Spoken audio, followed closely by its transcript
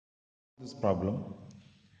This problem,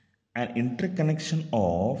 an interconnection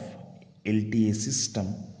of LTA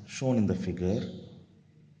system shown in the figure.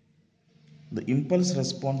 The impulse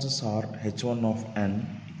responses are h1 of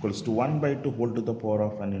n equals to 1 by 2 whole to the power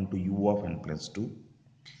of n into u of n plus 2.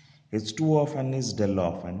 h2 of n is del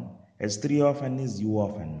of n. h3 of n is u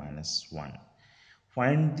of n minus 1.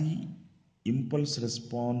 Find the impulse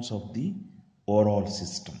response of the overall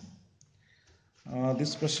system.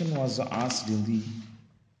 This question was asked in the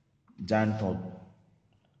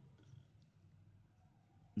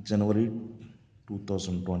January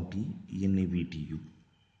 2020 NEVTU.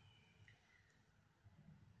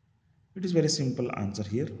 It is very simple answer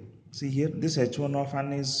here. See here, this h1 of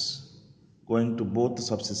n is going to both the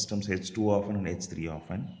subsystems h2 of n and h3 of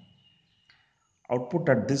n. Output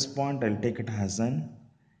at this point I'll take it as an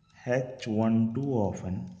h12 of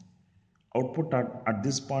n. Output at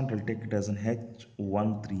this point I'll take it as an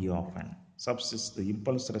h13 of n. Subsist the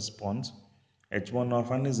impulse response h1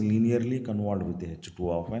 of n is linearly convolved with the h2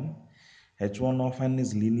 of n. h1 of n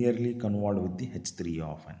is linearly convolved with the h3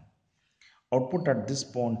 of n. Output at this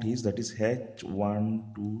point is that is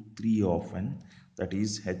h123 of n, that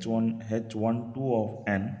is h12 of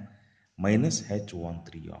n minus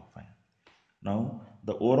h13 of n. Now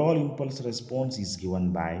the overall impulse response is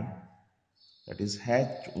given by, that is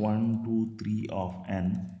h123 of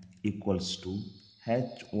n equals to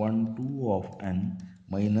h12 of n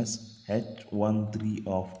minus h13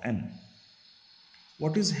 of n.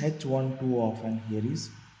 What is h12 of n here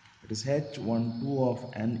is, it is h12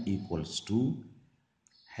 of n equals to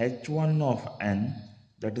h1 of n,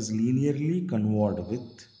 that is linearly convolved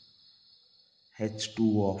with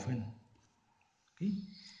h2 of n. Okay,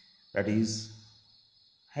 that is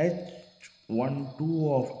h12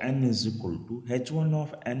 of n is equal to h1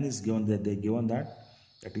 of n is given that they given that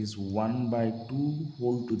is 1 by 2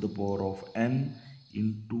 whole to the power of n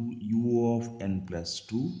into u of n plus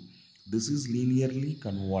 2. This is linearly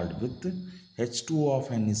convolved with h2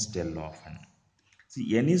 of n is del of n.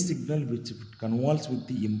 See, any signal which if it convolves with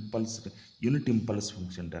the impulse unit impulse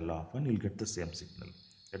function del of n, you'll get the same signal.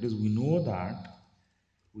 That is, we know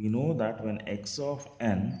that when x of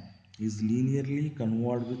n is linearly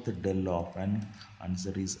convolved with the del of n,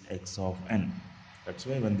 answer is x of n. That's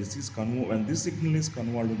why when this signal is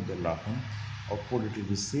convolved with del of n, output it will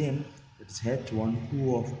be same. It's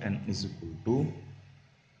h12 of n is equal to,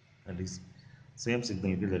 that is same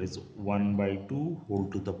signal, that is 1 by 2 whole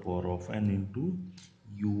to the power of n into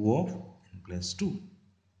u of n plus 2.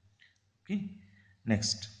 Okay,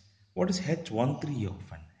 next, what is h13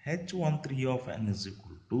 of n? h13 of n is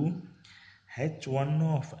equal to h1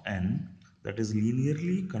 of n, that is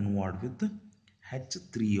linearly convolved with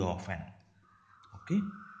h3 of n. Okay,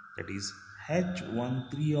 that is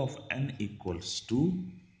h13 of n equals to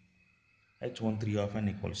h13 of n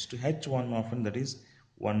equals to h1 of n, that is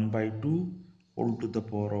 1 by 2 whole to the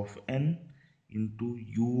power of n into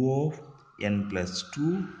u of n plus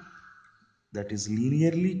 2, that is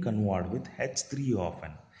linearly convolved with h3 of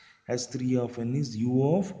n. h3 of n is u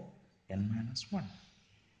of n minus 1.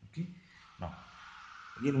 Okay, now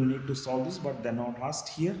again we need to solve this, but they're not asked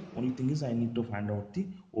here. Only thing is I need to find out the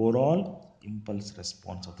overall impulse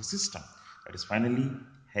response of the system. That is finally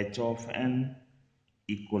h of n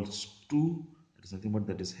equals to, that is nothing but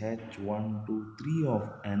that is h123 of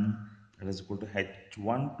n, that is equal to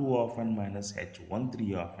h12 of n minus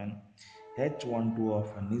h13 of n. h12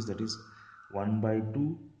 of n is, that is 1 by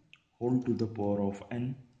 2 whole to the power of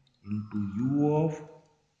n into u of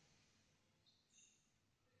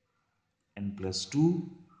n plus 2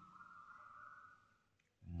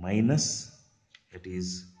 minus, that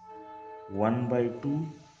is 1 by 2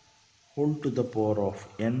 whole to the power of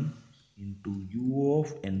n into u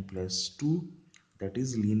of n plus 2, that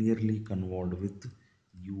is linearly convolved with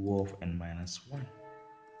u of n minus 1.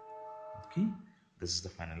 Okay, this is the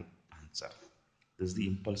final answer. This is the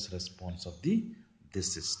impulse response of this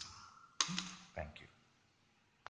system. Thank you.